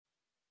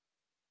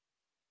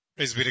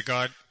Praise be to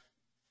God.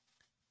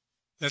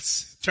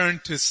 Let's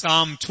turn to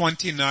Psalm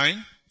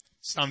 29.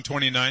 Psalm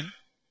 29.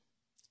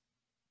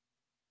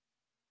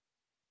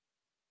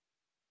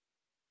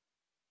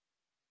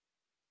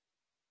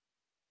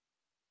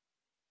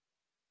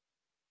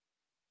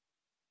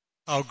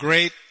 How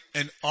great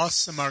and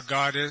awesome our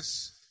God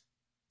is.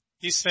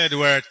 He said,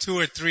 where two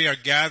or three are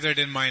gathered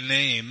in my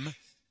name.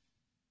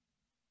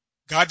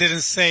 God didn't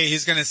say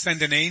He's going to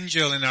send an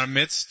angel in our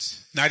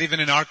midst, not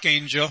even an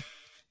archangel.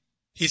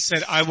 He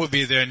said, I will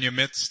be there in your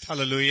midst.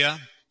 Hallelujah.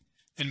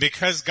 And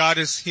because God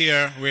is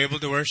here, we're able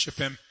to worship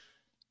Him.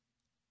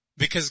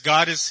 Because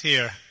God is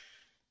here,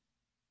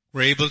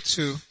 we're able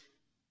to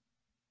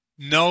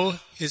know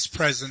His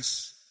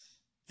presence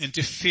and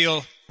to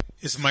feel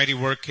His mighty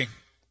working.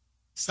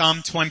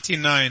 Psalm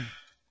 29.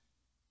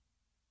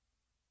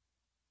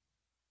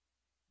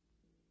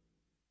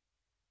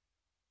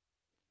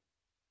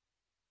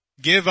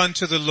 Give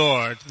unto the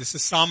Lord. This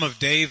is Psalm of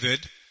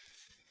David.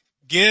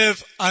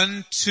 Give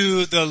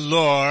unto the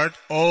Lord,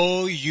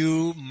 O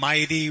you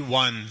mighty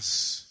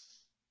ones.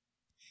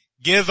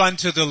 Give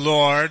unto the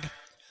Lord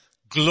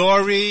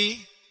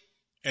glory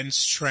and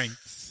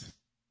strength.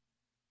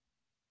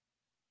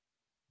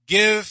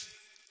 Give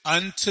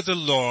unto the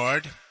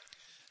Lord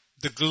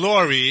the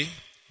glory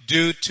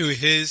due to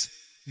His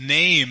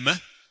name.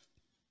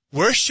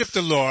 Worship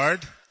the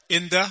Lord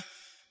in the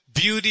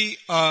beauty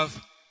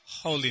of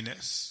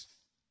holiness.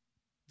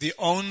 The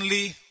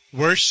only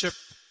worship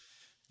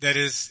that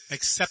is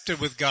accepted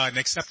with God and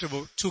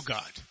acceptable to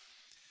God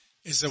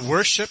is a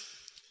worship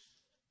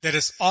that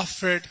is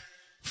offered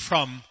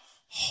from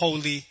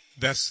holy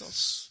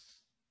vessels.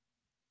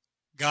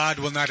 God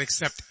will not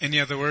accept any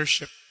other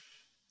worship.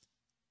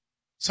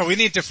 So we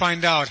need to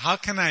find out, how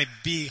can I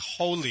be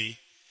holy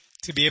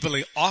to be able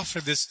to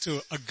offer this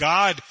to a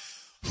God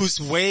who's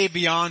way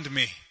beyond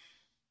me?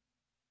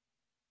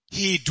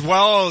 He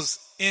dwells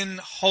in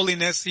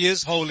holiness. He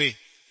is holy.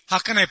 How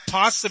can I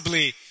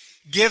possibly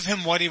give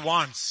Him what He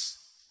wants?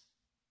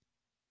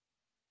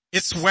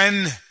 It's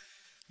when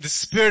the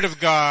Spirit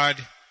of God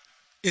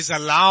is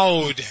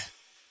allowed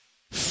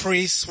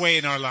free sway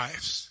in our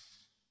lives.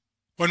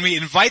 When we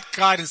invite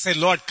God and say,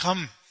 Lord,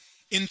 come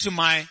into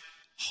my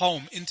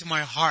home, into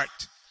my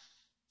heart,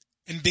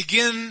 and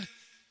begin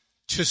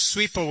to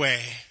sweep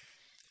away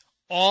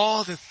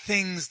all the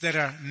things that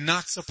are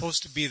not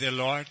supposed to be there,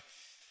 Lord,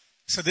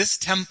 so this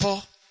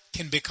temple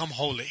can become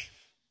holy.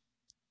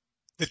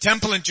 The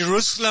temple in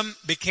Jerusalem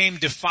became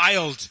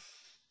defiled.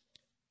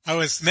 I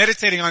was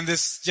meditating on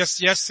this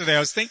just yesterday. I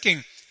was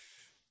thinking,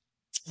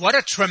 what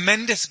a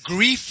tremendous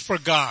grief for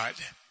God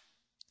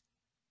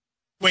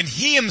when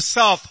He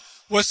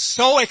Himself was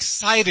so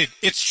excited.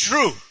 It's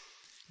true.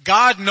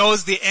 God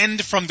knows the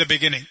end from the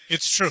beginning.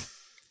 It's true.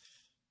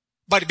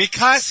 But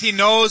because He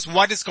knows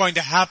what is going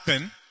to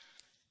happen,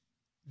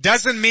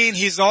 doesn't mean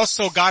He's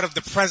also God of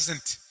the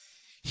present.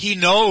 He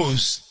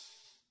knows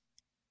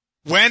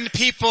when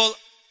people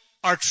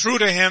are true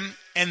to Him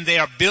and they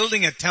are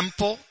building a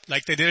temple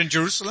like they did in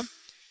Jerusalem,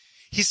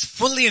 He's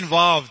fully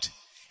involved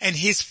and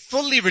He's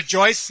fully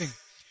rejoicing.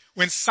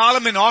 When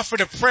Solomon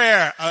offered a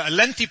prayer, a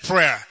lengthy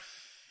prayer,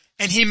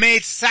 and he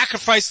made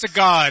sacrifice to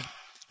God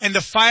and the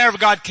fire of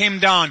God came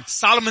down,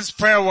 Solomon's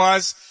prayer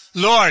was,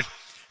 Lord,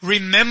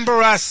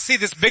 remember us. See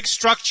this big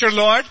structure,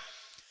 Lord?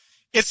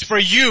 It's for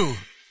you.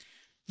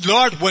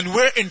 Lord, when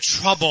we're in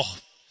trouble,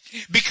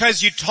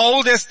 because you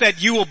told us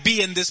that you will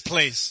be in this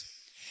place,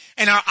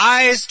 and our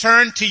eyes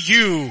turn to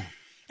you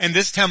and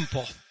this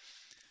temple.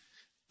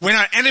 When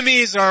our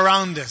enemies are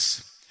around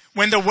us,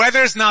 when the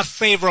weather is not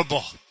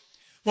favorable,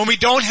 when we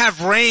don't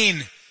have rain,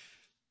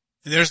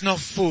 and there's no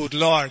food,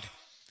 Lord,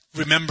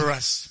 remember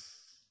us.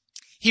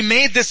 He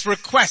made this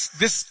request,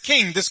 this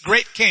king, this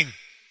great king.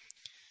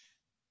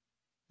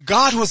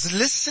 God was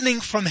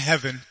listening from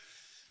heaven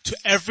to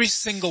every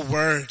single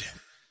word.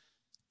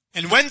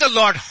 And when the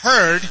Lord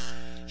heard,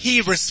 He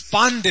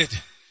responded.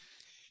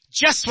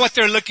 Just what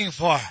they're looking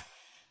for.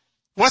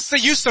 What's the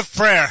use of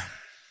prayer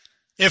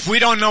if we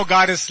don't know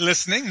God is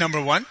listening,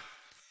 number one?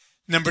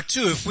 Number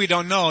two, if we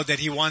don't know that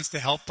He wants to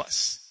help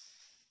us.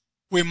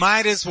 We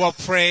might as well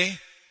pray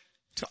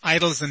to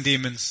idols and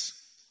demons.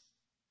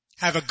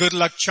 Have a good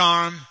luck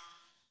charm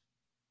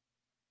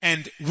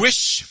and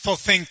wishful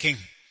thinking.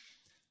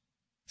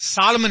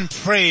 Solomon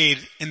prayed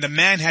and the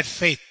man had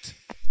faith.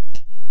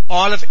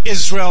 All of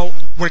Israel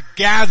were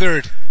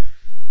gathered.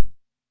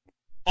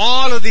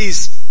 All of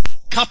these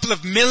couple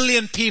of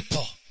million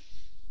people.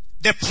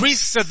 The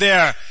priests are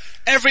there.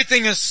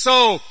 Everything is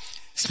so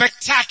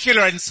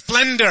spectacular and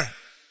splendor.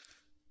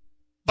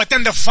 But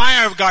then the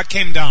fire of God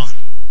came down.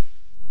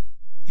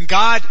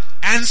 God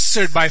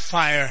answered by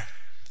fire.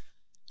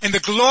 And the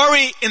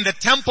glory in the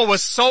temple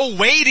was so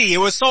weighty, it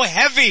was so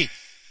heavy,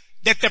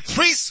 that the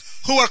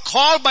priests who were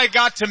called by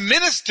God to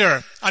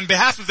minister on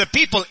behalf of the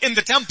people in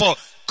the temple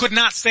could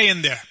not stay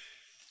in there.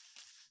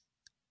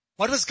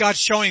 What was God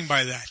showing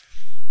by that?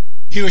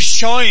 He was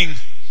showing,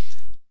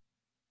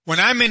 when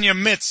I'm in your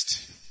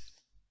midst,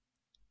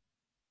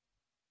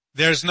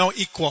 there's no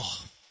equal.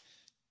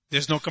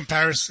 There's no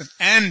comparison.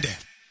 And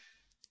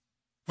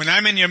when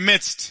I'm in your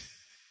midst,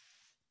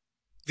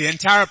 the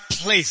entire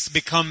place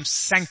becomes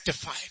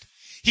sanctified.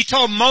 He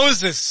told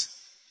Moses,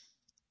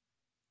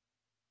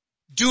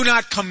 do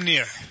not come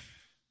near.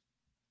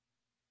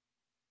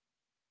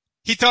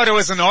 He thought it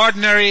was an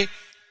ordinary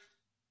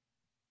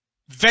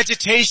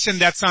vegetation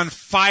that's on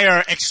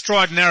fire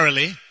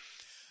extraordinarily.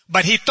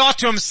 But he thought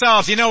to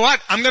himself, you know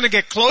what? I'm going to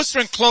get closer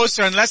and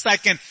closer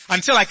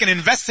until I can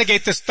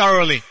investigate this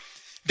thoroughly.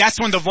 That's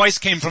when the voice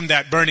came from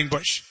that burning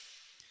bush.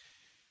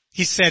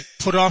 He said,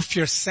 put off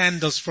your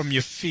sandals from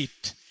your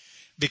feet,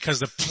 because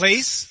the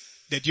place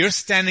that you're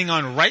standing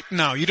on right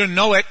now, you don't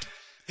know it,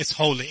 it's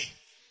holy.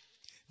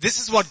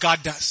 This is what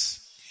God does.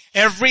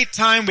 Every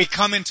time we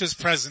come into His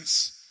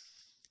presence,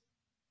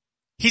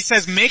 He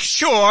says, make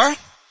sure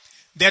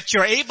that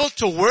you're able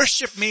to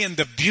worship me in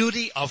the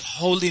beauty of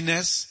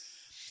holiness.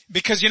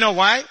 Because you know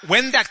why?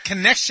 When that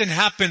connection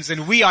happens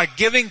and we are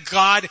giving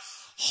God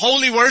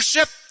holy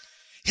worship,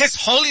 His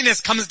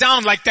holiness comes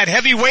down like that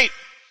heavy weight,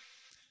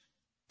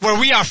 where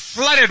we are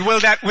flooded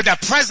with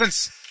that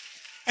presence.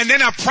 And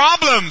then our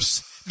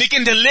problems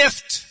begin to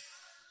lift.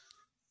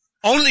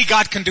 Only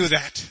God can do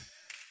that.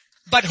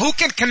 But who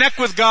can connect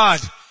with God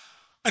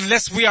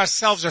unless we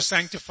ourselves are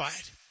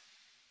sanctified?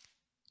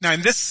 Now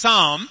in this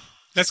psalm,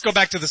 let's go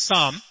back to the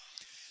psalm,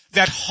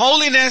 that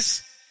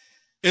holiness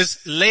is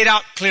laid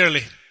out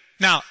clearly.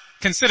 Now,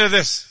 consider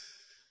this.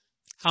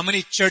 How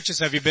many churches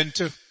have you been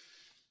to?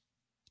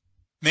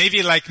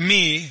 Maybe like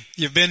me,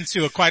 you've been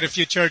to quite a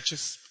few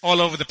churches all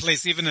over the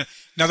place, even in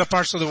other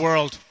parts of the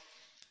world.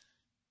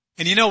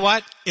 And you know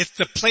what? It's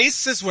the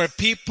places where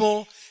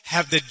people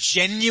have the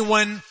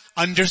genuine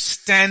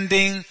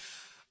understanding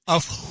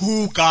of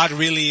who God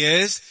really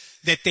is,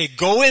 that they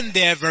go in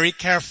there very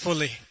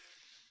carefully.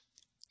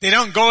 They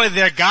don't go in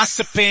there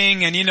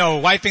gossiping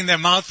and, wiping their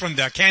mouth from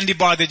the candy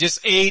bar they just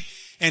ate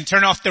and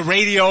turn off the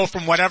radio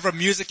from whatever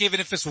music,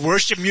 even if it's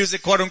worship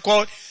music, quote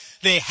unquote.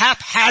 They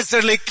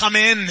haphazardly come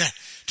in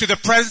to the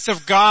presence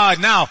of God.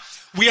 Now,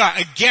 we are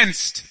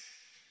against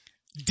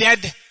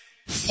dead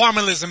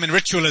formalism and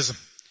ritualism,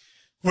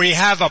 where you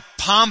have a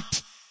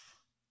pompous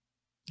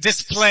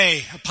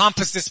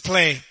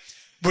display,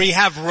 where you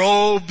have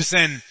robes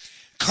and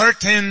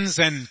curtains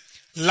and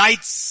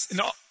lights,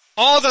 and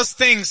all those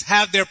things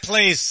have their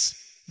place,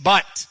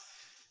 but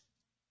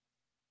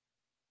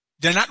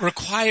they're not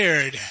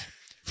required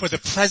for the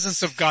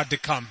presence of God to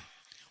come.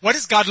 What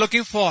is God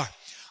looking for?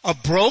 A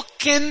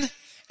broken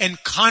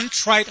and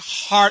contrite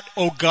heart,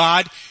 O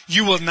God,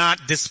 you will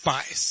not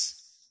despise.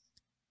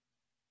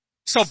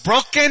 So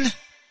broken,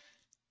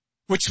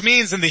 which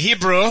means in the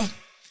Hebrew,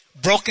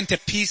 broken to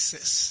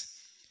pieces.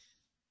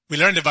 We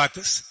learned about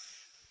this.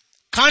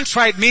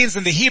 Contrite means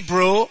in the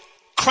Hebrew,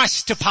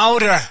 crushed to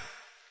powder.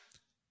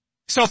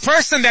 So a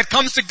person that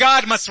comes to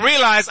God must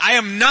realize, I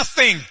am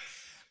nothing.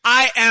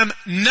 I am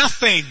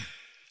nothing.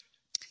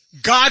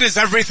 God is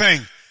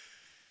everything.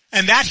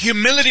 And that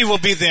humility will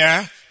be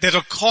there that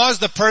will cause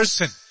the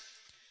person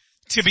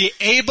to be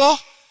able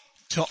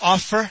to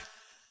offer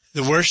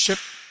the worship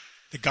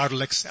that God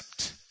will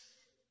accept.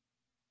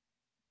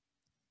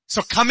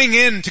 So coming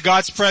into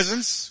God's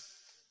presence,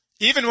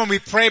 even when we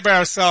pray by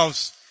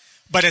ourselves,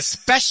 but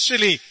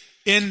especially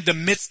in the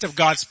midst of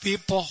God's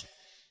people,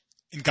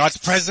 in God's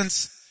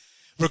presence,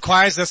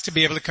 requires us to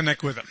be able to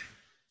connect with Him.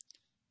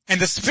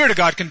 And the Spirit of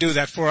God can do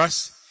that for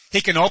us.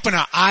 He can open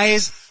our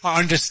eyes, our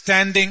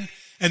understanding,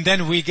 and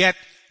then we get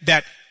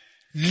that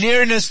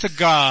nearness to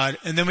God,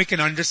 and then we can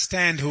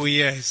understand who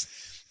He is.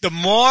 The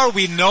more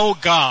we know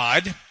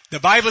God, the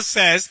Bible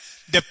says,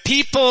 the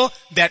people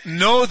that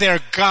know their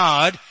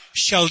God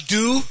shall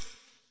do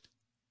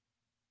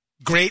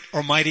great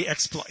or mighty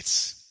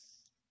exploits.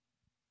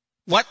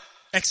 What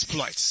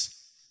exploits?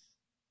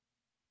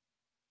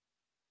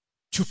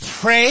 To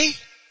pray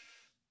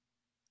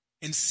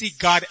and see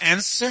God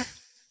answer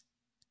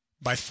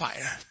by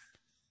fire.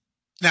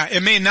 Now,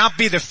 it may not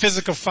be the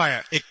physical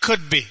fire. It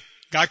could be.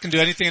 God can do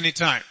anything,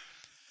 anytime.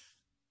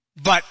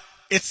 But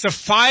it's a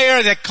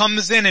fire that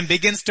comes in and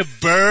begins to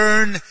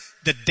burn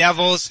the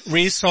devil's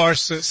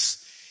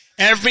resources.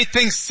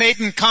 Everything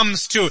Satan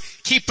comes to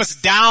keep us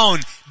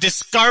down,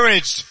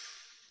 discouraged,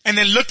 and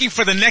then looking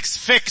for the next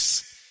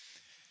fix.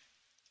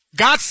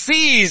 God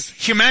sees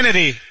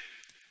humanity.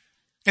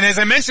 And as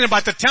I mentioned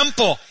about the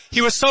temple,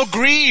 He was so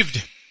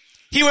grieved.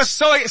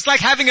 It's like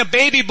having a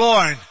baby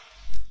born.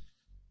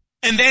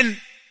 And then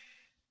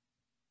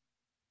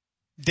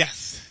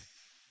death.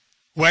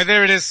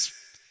 Whether it is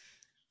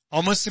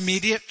almost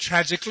immediate,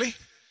 tragically,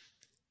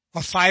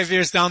 or 5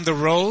 years down the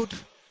road,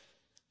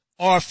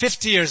 or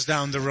 50 years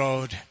down the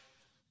road.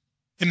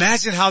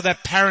 Imagine how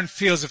that parent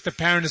feels if the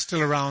parent is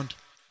still around.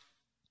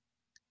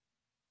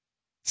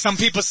 Some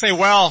people say,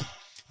 well,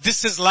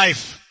 this is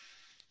life.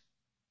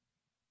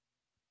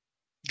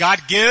 God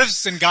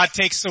gives and God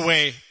takes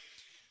away.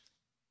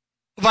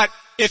 But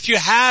if you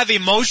have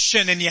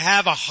emotion and you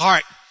have a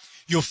heart,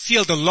 you'll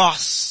feel the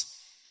loss.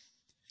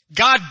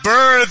 God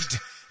birthed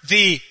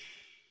the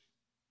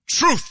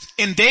truth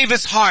in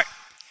David's heart,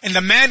 and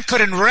the man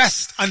couldn't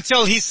rest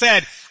until he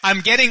said,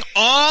 I'm getting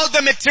all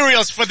the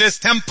materials for this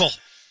temple.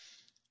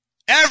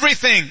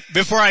 everything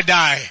before I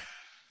die.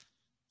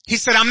 He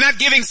said, I'm not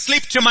giving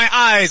sleep to my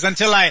eyes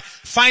until I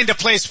find a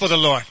place for the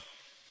Lord.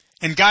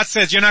 And God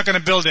says, you're not going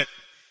to build it.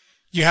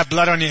 You have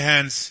blood on your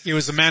hands. He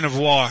was a man of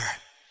war.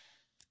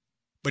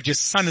 But your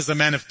son is a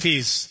man of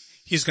peace.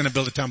 He's going to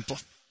build a temple.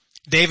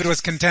 David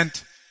was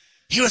content.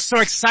 He was so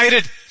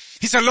excited.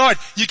 He said, Lord,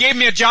 you gave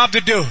me a job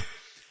to do.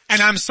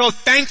 And I'm so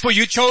thankful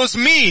you chose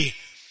me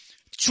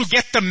to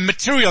get the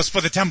materials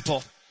for the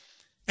temple.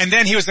 And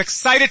then he was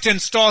excited to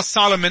install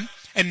Solomon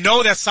and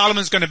know that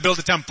Solomon's going to build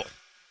a temple.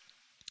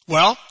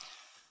 Well,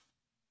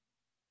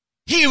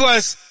 he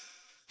was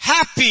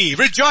happy,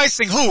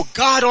 rejoicing. Who?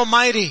 God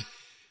Almighty.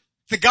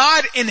 The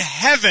God in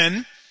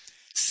heaven,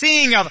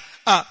 seeing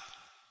a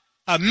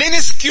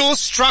minuscule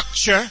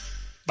structure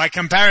by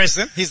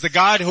comparison. He's the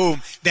God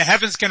whom the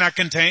heavens cannot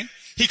contain.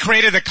 He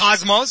created the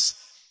cosmos,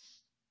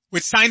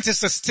 which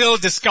scientists are still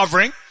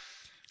discovering.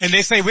 And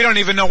they say, we don't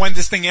even know when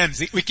this thing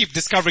ends. We keep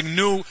discovering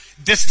new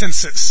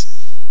distances.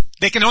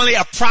 They can only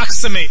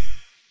approximate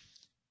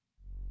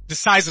the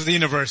size of the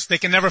universe. They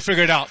can never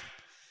figure it out.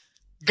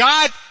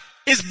 God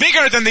is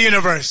bigger than the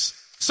universe.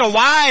 So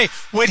why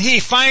would he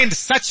find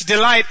such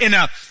delight in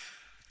a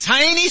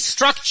tiny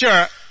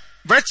structure,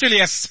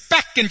 virtually a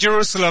speck in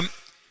Jerusalem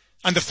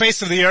on the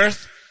face of the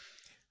earth?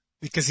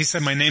 Because he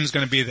said, my name's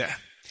going to be there.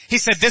 He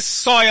said, this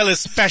soil is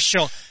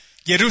special.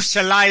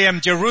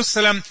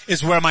 Jerusalem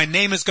is where my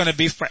name is going to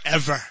be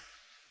forever.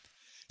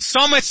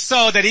 So much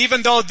so that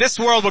even though this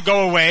world will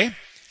go away,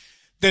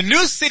 the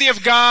new city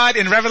of God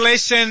in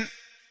Revelation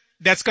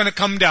that's going to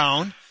come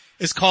down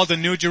is called the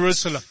New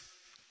Jerusalem.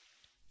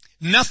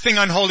 Nothing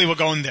unholy will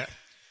go in there.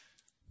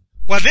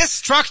 Well, this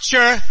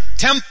structure,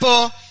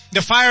 temple,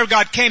 the fire of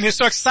God came. He was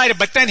so excited,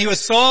 but then he was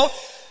so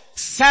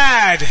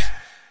sad.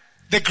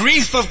 The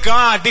grief of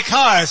God,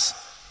 because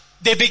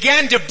they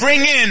began to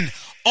bring in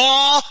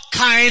all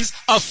kinds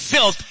of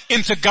filth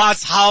into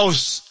God's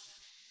house.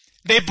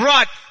 They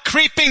brought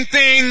creeping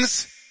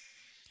things,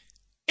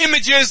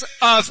 images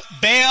of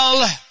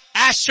Baal,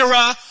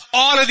 Asherah,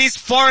 all of these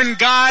foreign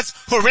gods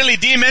who are really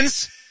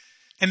demons.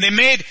 And they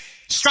made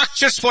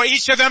structures for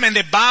each of them and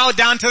they bowed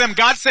down to them.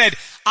 God said,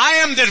 I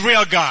am the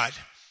real God.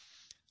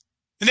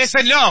 And they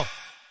said, no,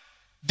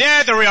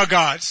 they're the real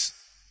gods.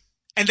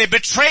 And they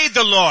betrayed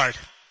the Lord.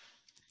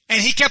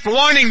 And he kept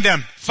warning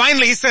them.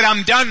 Finally, he said,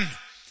 I'm done.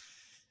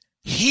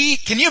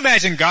 Can you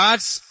imagine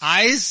God's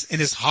eyes in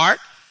his heart?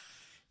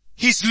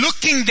 He's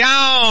looking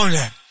down.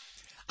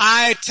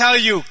 I tell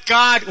you,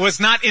 God was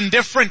not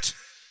indifferent.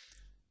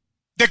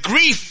 The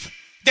grief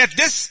that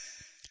this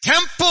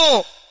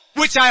temple,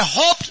 which I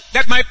hoped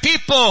that my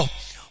people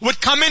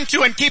would come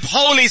into and keep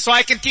holy so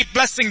I can keep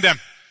blessing them,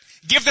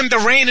 give them the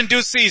rain in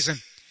due season,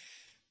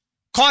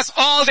 cause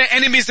all their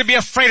enemies to be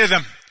afraid of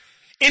them,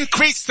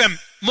 increase them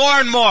more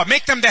and more,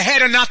 make them the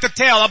head and not the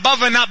tail,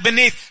 above and not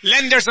beneath,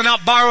 lenders and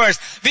not borrowers.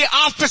 The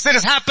opposite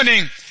is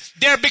happening.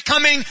 They're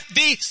becoming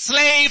the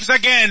slaves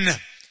again.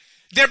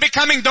 They're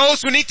becoming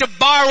those who need to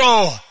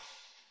borrow.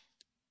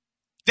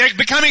 They're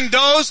becoming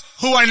those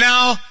who are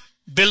now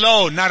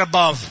below, not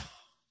above.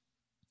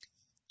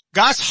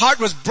 God's heart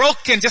was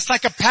broken, just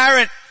like a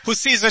parent who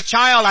sees a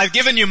child. I've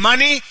given you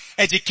money,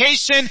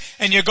 education,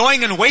 and you're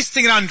going and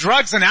wasting it on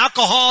drugs and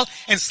alcohol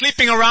and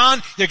sleeping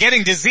around. You're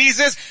getting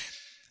diseases.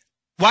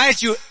 Why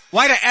did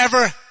I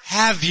ever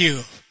have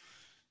you?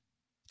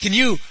 Can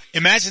you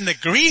imagine the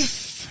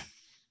grief?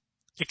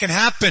 It can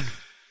happen.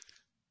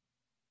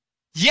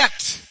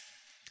 Yet,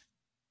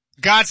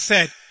 God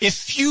said,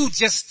 if you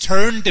just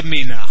turn to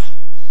me now,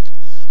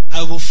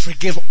 I will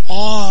forgive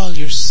all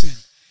your sin.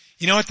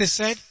 You know what they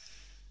said?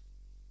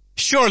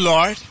 Sure,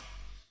 Lord,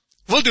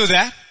 we'll do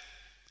that.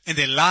 And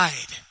they lied.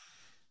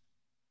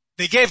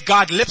 They gave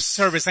God lip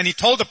service, and he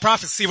told the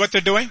prophet, see what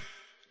they're doing?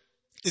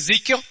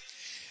 Ezekiel,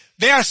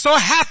 they are so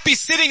happy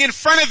sitting in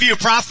front of you,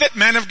 prophet,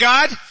 man of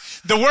God.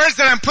 The words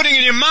that I'm putting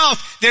in your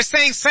mouth, they're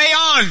saying, say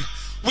on.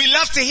 We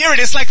love to hear it.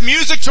 It's like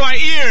music to our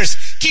ears.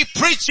 Keep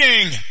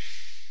preaching.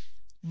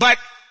 But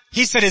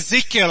he said,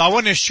 Ezekiel, I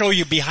want to show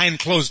you behind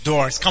closed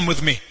doors. Come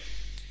with me.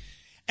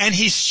 And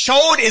he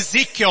showed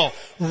Ezekiel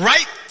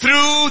right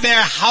through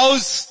their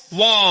house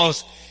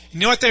walls. You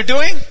know what they're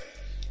doing?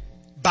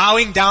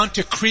 Bowing down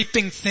to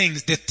creeping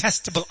things,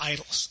 detestable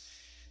idols.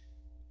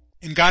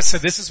 And God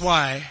said, this is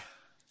why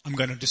I'm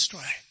going to destroy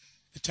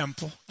the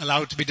temple,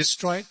 allow it to be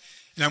destroyed,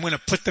 and I'm going to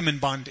put them in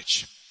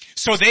bondage.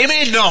 So they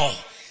may know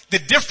the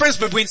difference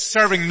between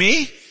serving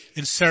me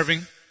and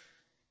serving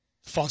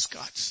false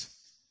gods.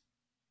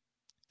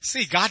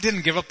 See, God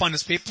didn't give up on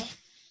his people.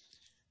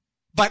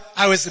 But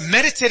I was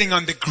meditating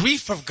on the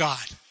grief of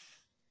God.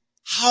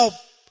 How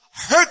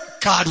hurt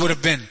God would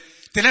have been.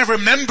 Then I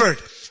remembered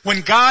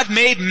when God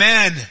made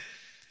man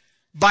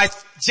by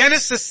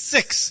Genesis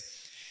 6.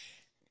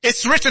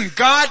 It's written,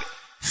 God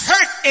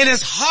hurt in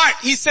his heart.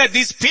 He said,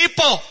 these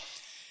people,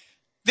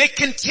 they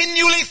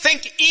continually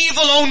think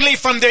evil only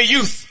from their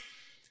youth.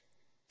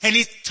 And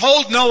he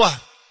told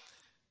Noah,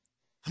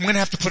 I'm going to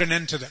have to put an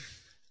end to them.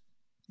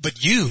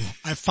 But you,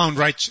 I've found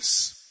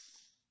righteous.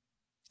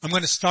 I'm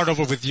going to start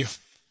over with you.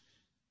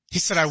 He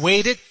said, I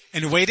waited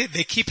and waited.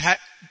 They keep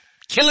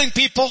killing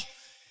people.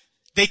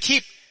 They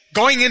keep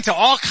going into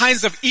all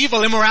kinds of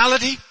evil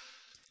immorality.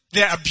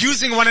 They're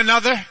abusing one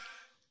another.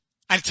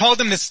 I told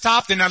them to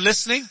stop. They're not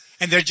listening.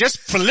 And they're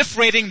just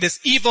proliferating this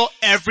evil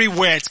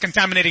everywhere. It's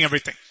contaminating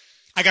everything.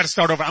 I got to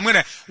start over. I'm going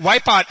to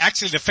wipe out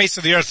actually the face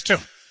of the earth too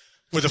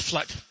with a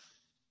flood.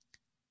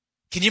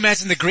 Can you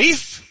imagine the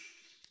grief?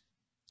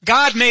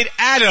 God made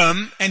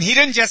Adam and he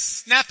didn't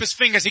just snap his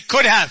fingers. He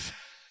could have.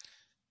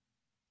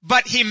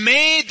 But he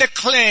made the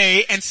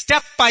clay and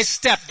step by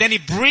step, then he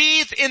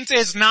breathed into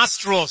his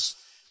nostrils.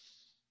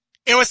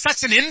 It was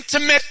such an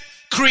intimate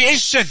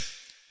creation.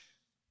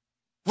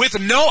 With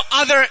no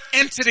other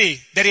entity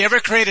that he ever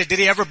created did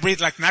he ever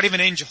breathe like, not even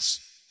angels.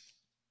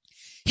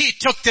 He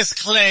took this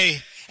clay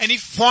and he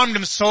formed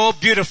him so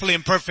beautifully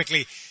and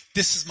perfectly.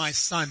 This is my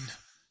son.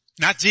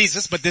 Not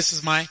Jesus, but this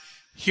is my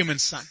human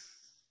son.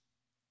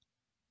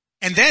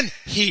 And then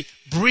he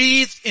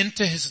breathed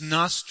into his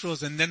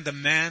nostrils and then the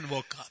man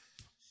woke up.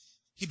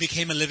 He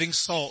became a living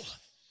soul.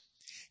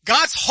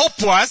 God's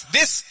hope was,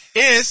 this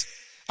is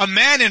a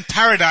man in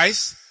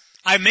paradise.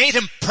 I made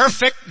him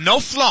perfect, no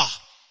flaw.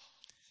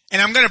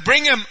 And I'm going to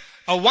bring him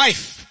a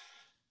wife.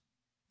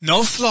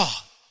 No flaw.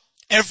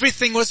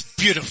 Everything was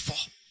beautiful.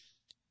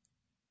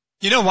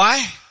 You know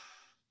why?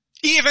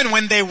 Even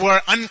when they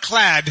were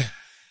unclad,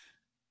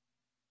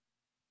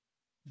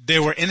 they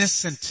were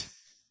innocent.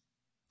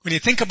 When you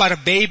think about a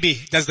baby,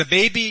 does the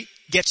baby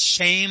get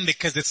shamed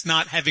because it's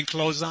not having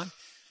clothes on?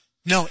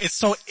 No, it's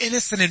so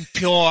innocent and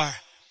pure.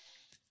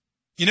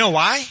 You know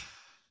why?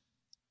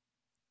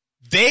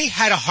 They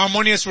had a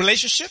harmonious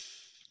relationship.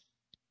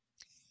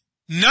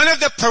 None of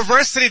the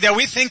perversity that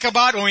we think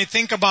about when we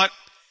think about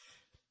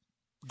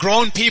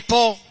grown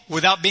people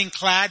without being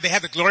clad. They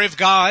had the glory of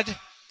God.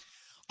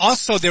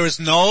 Also, there was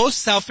no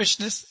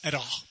selfishness at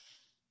all.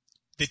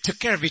 They took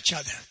care of each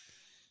other.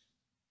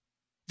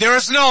 There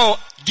was no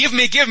give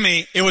me, give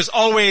me. It was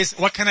always,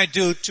 what can I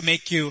do to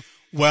make you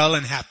well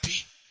and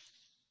happy?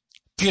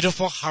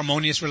 Beautiful,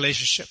 harmonious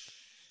relationship.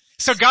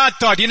 So God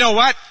thought, you know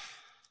what?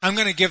 I'm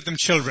going to give them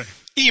children.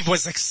 Eve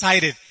was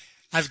excited.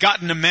 I've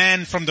gotten a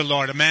man from the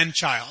Lord, a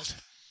man-child.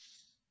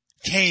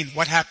 Cain,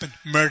 what happened?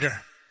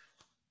 Murder.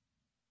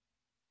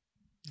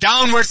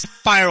 Downward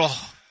spiral.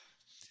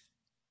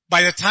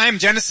 By the time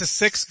Genesis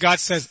 6, God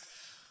says,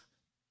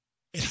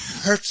 it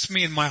hurts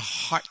me in my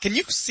heart. Can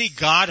you see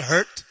God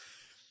hurt?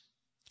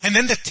 And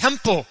then the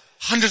temple,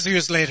 hundreds of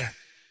years later,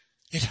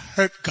 it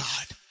hurt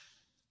God.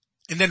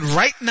 And then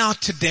right now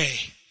today,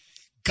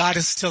 God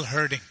is still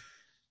hurting.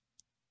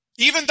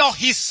 Even though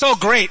he's so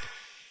great,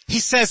 he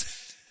says,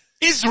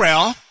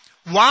 Israel,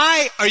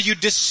 why are you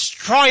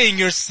destroying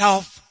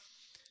yourself?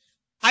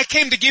 I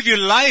came to give you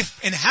life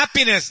and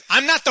happiness.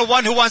 I'm not the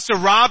one who wants to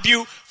rob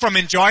you from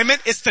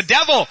enjoyment. It's the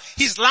devil.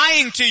 He's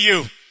lying to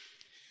you.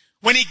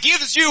 When he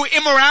gives you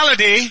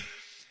immorality,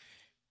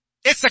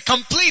 it's a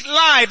complete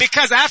lie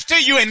because after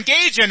you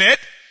engage in it,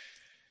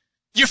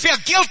 you feel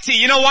guilty.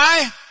 You know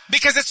why?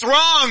 Because it's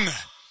wrong.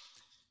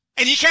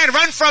 And you can't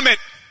run from it.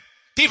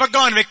 People go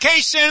on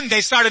vacation,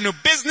 they start a new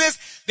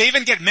business, they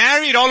even get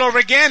married all over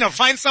again or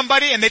find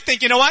somebody and they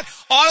think, you know what?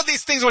 All of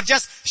these things will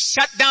just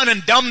shut down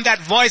and dumb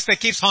that voice that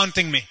keeps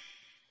haunting me.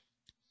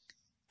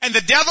 And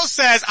the devil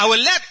says, I will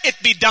let it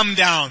be dumbed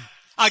down.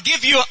 I'll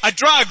give you a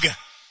drug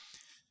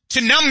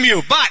to numb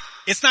you, but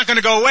it's not going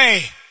to go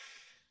away.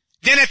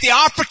 Then at the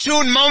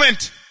opportune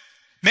moment,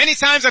 many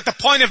times at the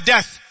point of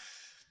death,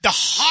 the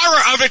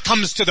horror of it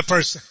comes to the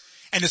person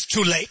and it's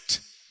too late.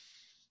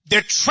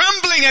 They're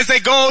trembling as they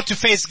go to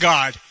face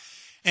God.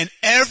 And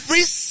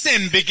every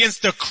sin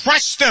begins to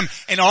crush them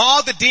and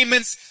all the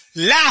demons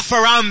laugh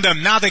around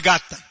them. Now they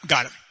got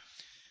him.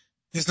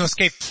 There's no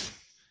escape.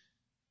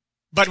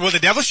 But will the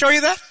devil show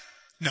you that?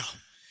 No.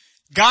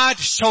 God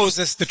shows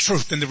us the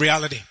truth and the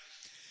reality.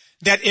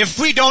 That if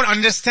we don't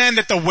understand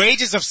that the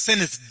wages of sin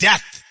is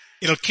death,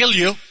 it'll kill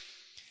you,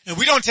 and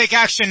we don't take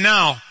action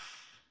now,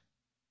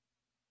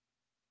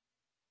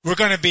 we're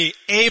going to be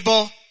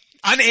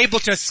unable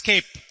to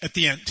escape at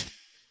the end.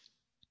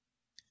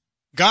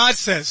 God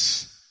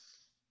says,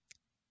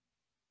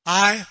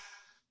 I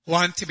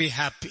want to be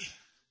happy.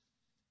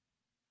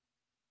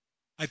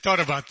 I thought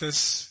about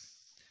this.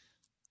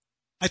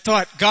 I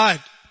thought, God,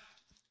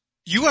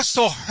 you are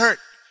so hurt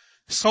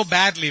so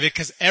badly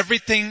because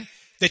everything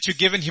that you've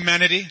given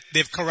humanity,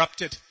 they've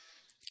corrupted.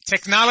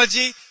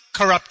 Technology,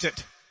 corrupted.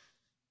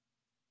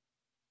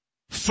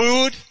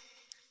 Food,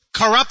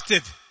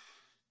 corrupted.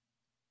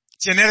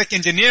 Genetic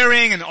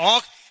engineering and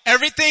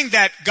everything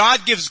that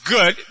God gives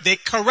good, they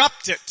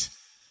corrupt it.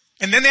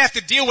 And then they have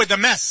to deal with the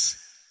mess.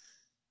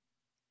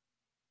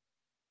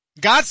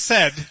 God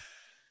said,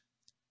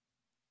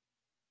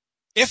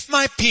 if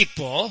my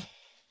people,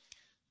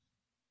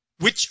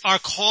 which are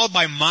called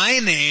by my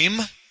name,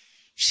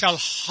 shall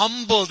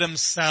humble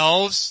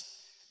themselves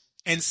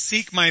and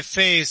seek my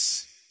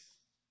face,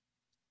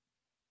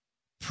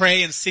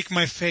 pray and seek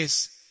my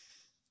face,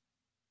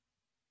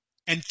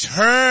 and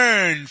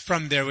turn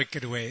from their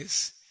wicked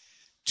ways.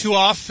 Too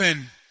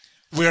often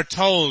we are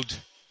told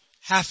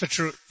half a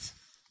truth.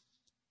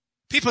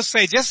 People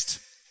say, just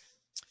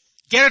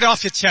get it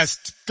off your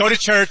chest. Go to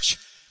church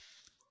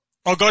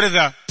or go to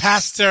the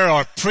pastor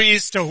or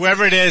priest or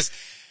whoever it is.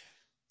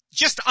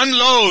 Just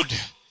unload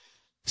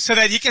so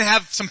that you can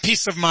have some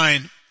peace of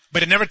mind,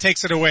 but it never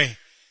takes it away.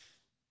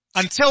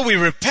 Until we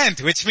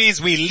repent, which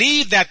means we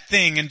leave that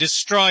thing and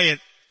destroy it,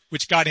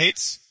 which God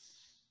hates,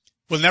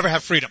 we'll never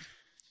have freedom.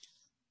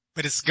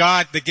 But it's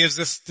God that gives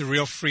us the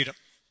real freedom.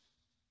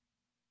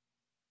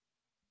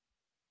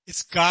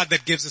 It's God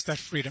that gives us that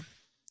freedom.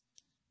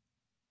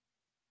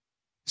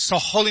 So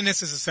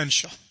holiness is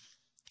essential.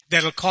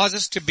 That'll cause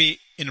us to be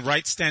in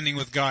right standing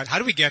with God. How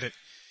do we get it?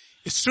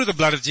 It's through the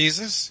blood of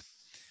Jesus.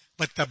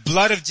 But the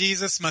blood of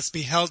Jesus must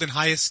be held in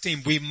high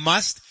esteem. We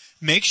must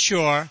make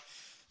sure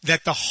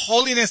that the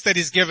holiness that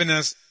He's given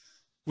us,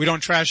 we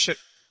don't trash it,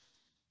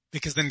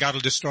 because then God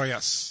will destroy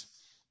us.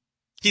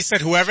 He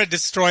said, whoever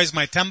destroys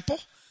my temple,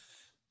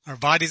 our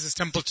bodies is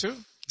temple too.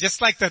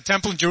 Just like the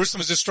temple in Jerusalem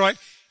was destroyed,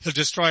 He'll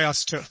destroy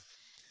us too.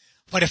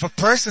 But if a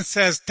person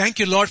says, thank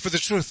you, Lord, for the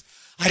truth,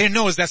 I didn't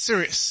know it was that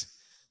serious.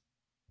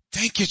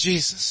 Thank you,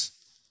 Jesus.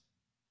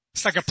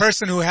 It's like a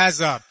person who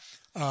has a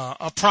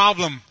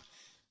problem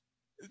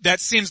that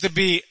seems to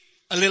be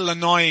a little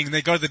annoying.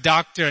 They go to the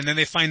doctor and then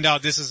they find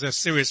out this is a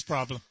serious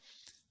problem.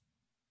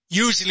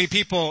 Usually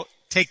people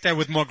take that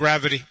with more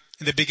gravity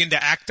and they begin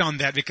to act on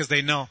that because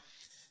they know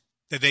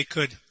that they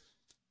could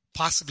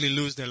possibly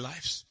lose their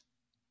lives.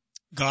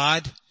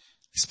 God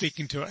is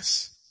speaking to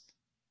us.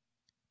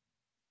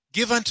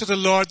 Give unto the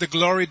Lord the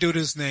glory due to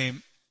His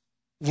name.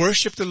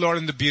 Worship the Lord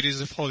in the beauties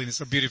of holiness,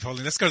 or beauty of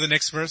holiness. Let's go to the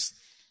next verse.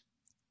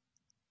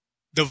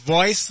 The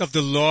voice of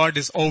the Lord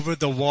is over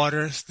the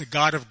waters. The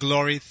God of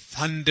glory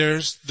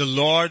thunders. The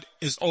Lord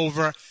is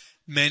over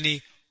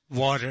many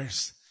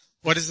waters.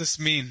 What does this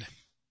mean?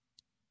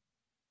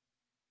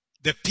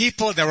 The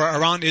people that were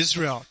around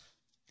Israel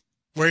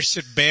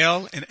worshiped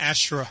Baal and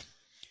Asherah.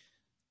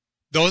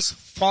 Those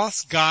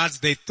false gods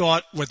they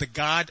thought were the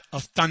God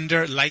of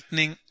thunder,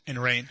 lightning, and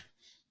rain.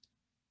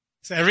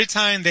 So every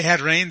time they had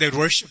rain, they'd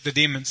worship the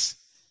demons.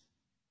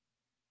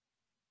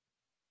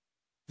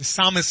 The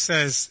psalmist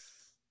says,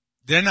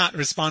 they're not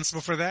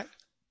responsible for that.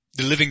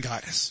 The living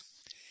God is.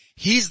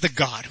 He's the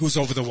God who's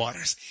over the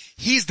waters.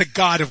 He's the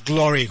God of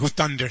glory who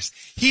thunders.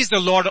 He's the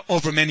Lord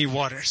over many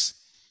waters.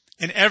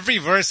 And every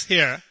verse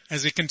here,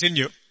 as we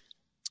continue,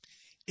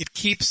 it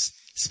keeps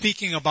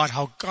speaking about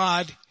how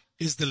God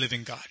is the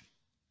living God.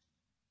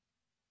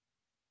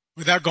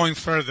 Without going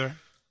further,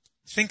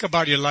 think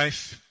about your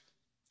life.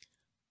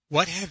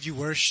 What have you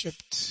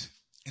worshipped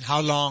and how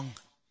long?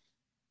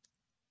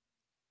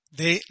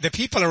 The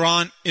people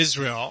around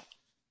Israel,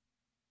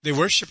 they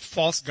worshiped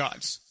false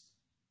gods.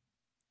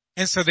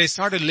 And so they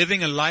started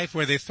living a life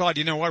where they thought,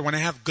 you know what, when I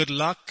have good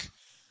luck,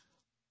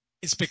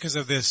 it's because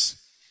of this.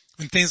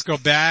 When things go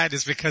bad,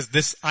 it's because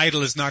this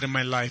idol is not in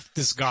my life,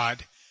 this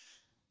God.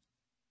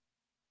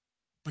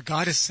 But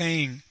God is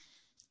saying,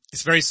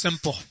 it's very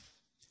simple.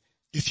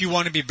 If you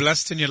want to be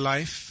blessed in your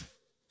life,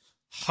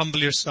 humble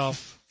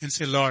yourself and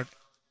say, Lord,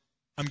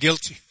 I'm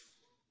guilty.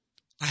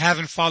 I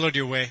haven't followed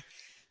your way.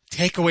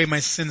 Take away my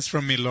sins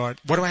from me, Lord.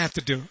 What do I have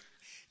to do?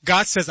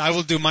 God says, I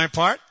will do my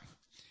part.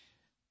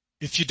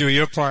 If you do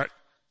your part,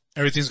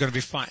 everything's going to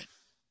be fine.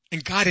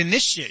 And God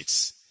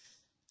initiates.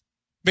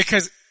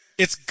 Because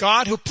it's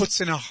God who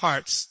puts in our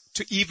hearts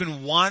to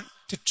even want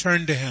to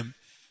turn to Him.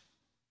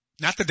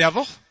 Not the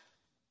devil.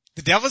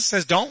 The devil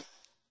says, don't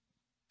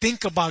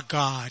think about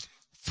God.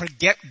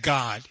 Forget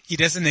God. He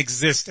doesn't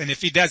exist. And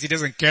if He does, He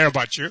doesn't care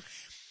about you.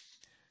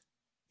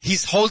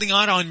 He's holding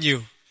on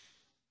you.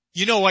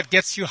 You know what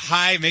gets you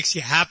high, makes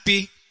you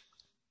happy?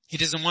 He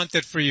doesn't want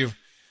that for you.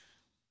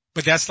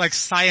 But that's like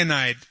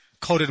cyanide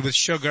coated with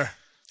sugar.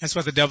 That's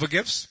what the devil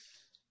gives.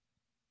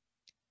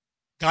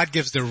 God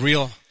gives the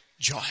real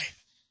joy.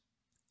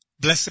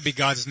 Blessed be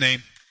God's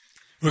name.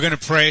 We're going to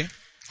pray.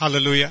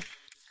 Hallelujah.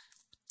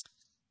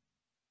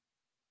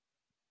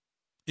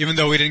 Even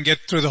though we didn't get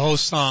through the whole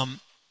psalm,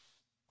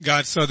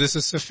 God saw this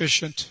is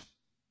sufficient.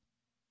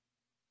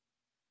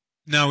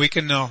 Now we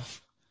can know.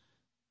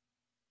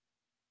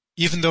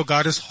 Even though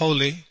God is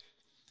holy,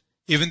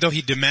 even though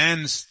He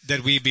demands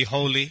that we be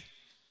holy,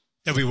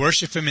 that we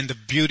worship Him in the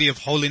beauty of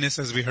holiness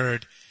as we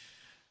heard,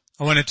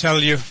 I want to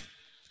tell you,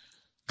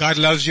 God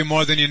loves you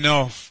more than you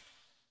know,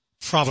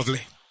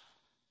 probably.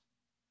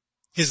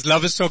 His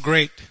love is so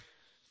great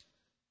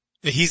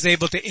that He's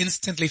able to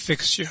instantly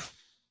fix you.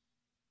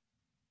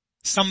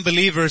 Some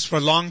believers for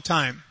a long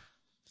time,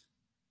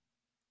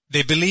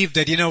 they believe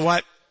that, you know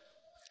what,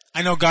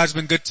 I know God's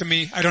been good to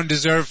me. I don't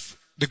deserve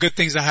the good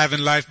things I have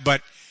in life,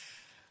 but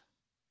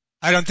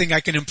I don't think I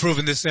can improve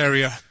in this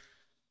area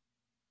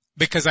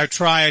because I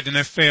tried and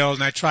I failed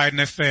and I tried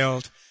and I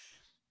failed.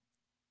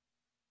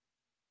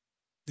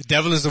 The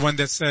devil is the one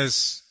that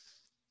says,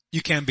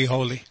 you can't be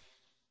holy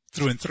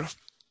through and through.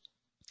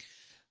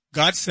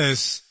 God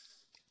says,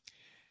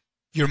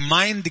 your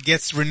mind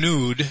gets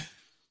renewed,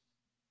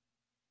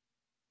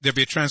 there'll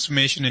be a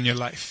transformation in your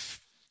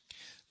life.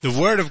 The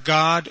Word of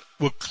God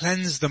will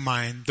cleanse the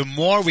mind. The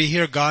more we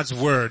hear God's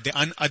Word, the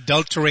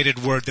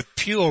unadulterated Word, the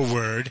pure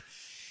Word,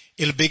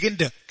 It'll begin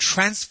to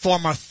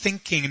transform our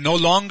thinking. No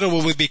longer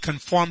will we be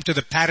conformed to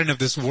the pattern of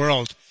this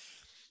world.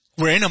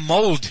 We're in a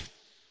mold.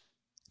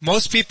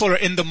 Most people are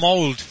in the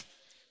mold.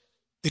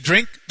 They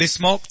drink, they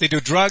smoke, they do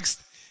drugs,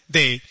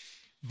 they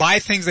buy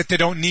things that they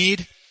don't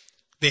need,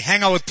 they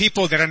hang out with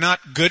people that are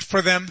not good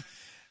for them,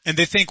 and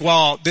they think,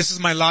 well, this is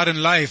my lot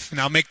in life, and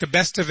I'll make the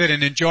best of it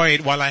and enjoy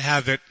it while I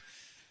have it.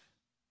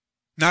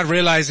 Not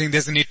realizing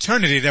there's an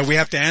eternity that we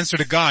have to answer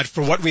to God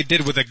for what we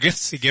did with the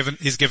gifts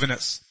He's given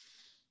us.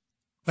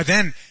 But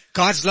then,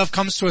 God's love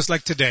comes to us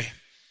like today,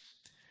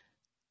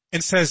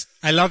 and says,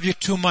 I love you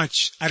too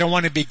much. I don't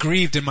want to be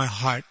grieved in my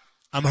heart.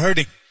 I'm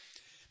hurting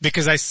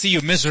because I see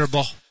you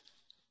miserable.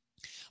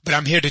 But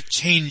I'm here to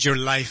change your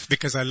life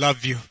because I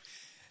love you.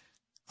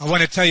 I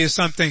want to tell you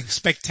something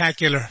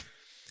spectacular.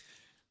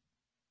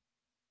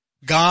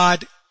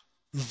 God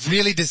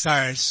really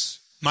desires,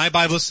 my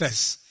Bible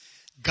says,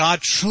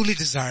 God truly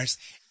desires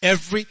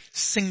every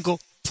single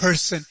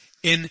person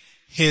in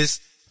His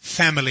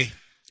family,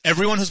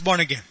 everyone who's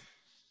born again,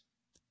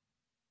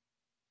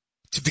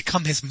 to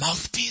become His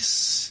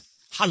mouthpiece.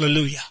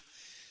 Hallelujah.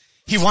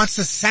 He wants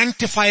to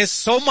sanctify us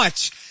so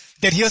much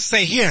that He'll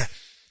say, here,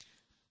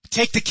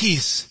 take the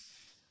keys.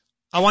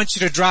 I want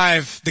you to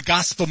drive the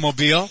gospel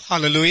mobile.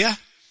 Hallelujah.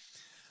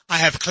 I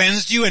have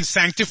cleansed you and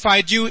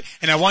sanctified you,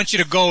 and I want you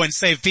to go and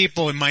save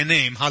people in my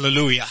name.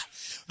 Hallelujah.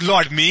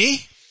 Lord,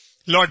 me,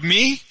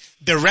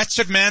 the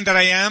wretched man that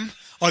I am,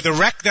 or the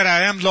wreck that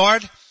I am,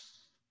 Lord,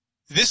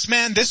 this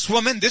man, this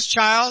woman, this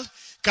child,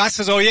 God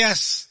says, oh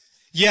yes,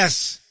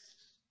 yes.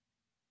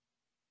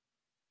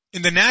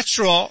 In the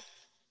natural,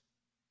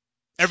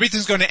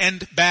 everything's going to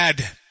end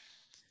bad.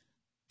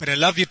 But I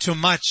love you too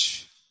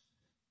much.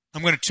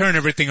 I'm going to turn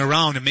everything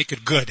around and make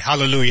it good.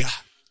 Hallelujah.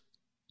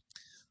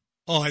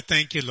 Oh, I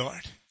thank you,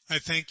 Lord. I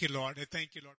thank you, Lord. I thank you, Lord.